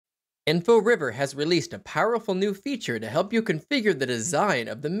Inforiver has released a powerful new feature to help you configure the design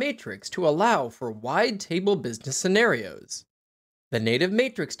of the matrix to allow for wide table business scenarios. The native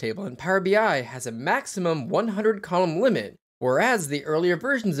matrix table in Power BI has a maximum 100 column limit, whereas the earlier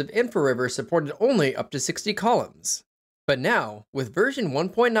versions of Inforiver supported only up to 60 columns. But now, with version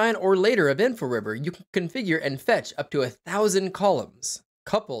 1.9 or later of Inforiver, you can configure and fetch up to 1,000 columns.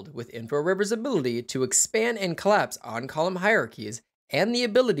 Coupled with Inforiver's ability to expand and collapse on-column hierarchies and the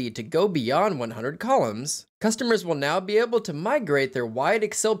ability to go beyond 100 columns, customers will now be able to migrate their wide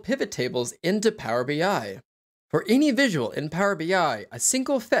Excel pivot tables into Power BI. For any visual in Power BI, a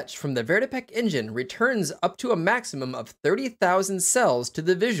single fetch from the Vertipec engine returns up to a maximum of 30,000 cells to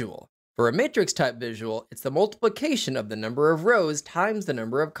the visual. For a matrix-type visual, it's the multiplication of the number of rows times the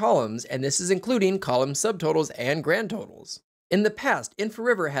number of columns, and this is including column subtotals and grand totals. In the past,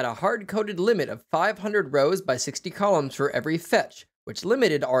 Inforiver had a hard-coded limit of 500 rows by 60 columns for every fetch, which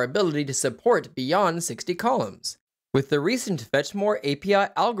limited our ability to support beyond 60 columns. With the recent Fetch More API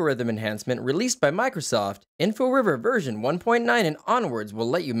algorithm enhancement released by Microsoft, Inforiver version 1.9 and onwards will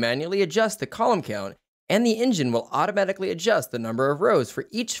let you manually adjust the column count, and the engine will automatically adjust the number of rows for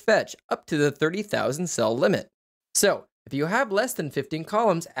each fetch up to the 30,000 cell limit. So, if you have less than 15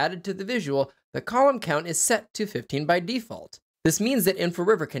 columns added to the visual, the column count is set to 15 by default. This means that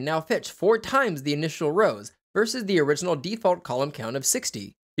Inforiver can now fetch 4 times the initial rows, versus the original default column count of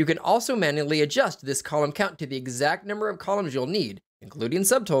 60. You can also manually adjust this column count to the exact number of columns you'll need, including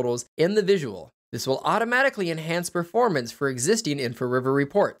subtotals, in the visual. This will automatically enhance performance for existing Inforiver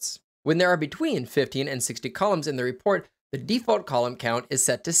reports. When there are between 15 and 60 columns in the report, the default column count is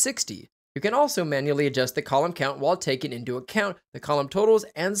set to 60. You can also manually adjust the column count while taking into account the column totals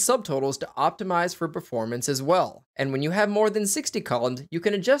and subtotals to optimize for performance as well. And when you have more than 60 columns, you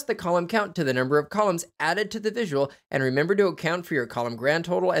can adjust the column count to the number of columns added to the visual, and remember to account for your column grand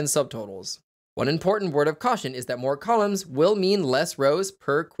total and subtotals. One important word of caution is that more columns will mean less rows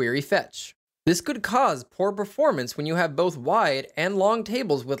per query fetch. This could cause poor performance when you have both wide and long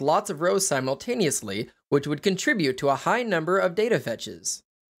tables with lots of rows simultaneously, which would contribute to a high number of data fetches.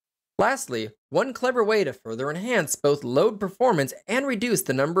 Lastly, one clever way to further enhance both load performance and reduce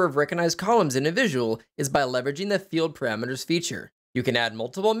the number of recognized columns in a visual is by leveraging the field parameters feature. You can add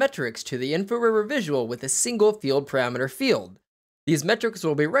multiple metrics to the Inforiver visual with a single field parameter field. These metrics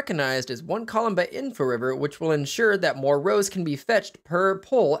will be recognized as one column by Inforiver, which will ensure that more rows can be fetched per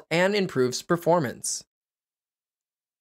pull and improves performance.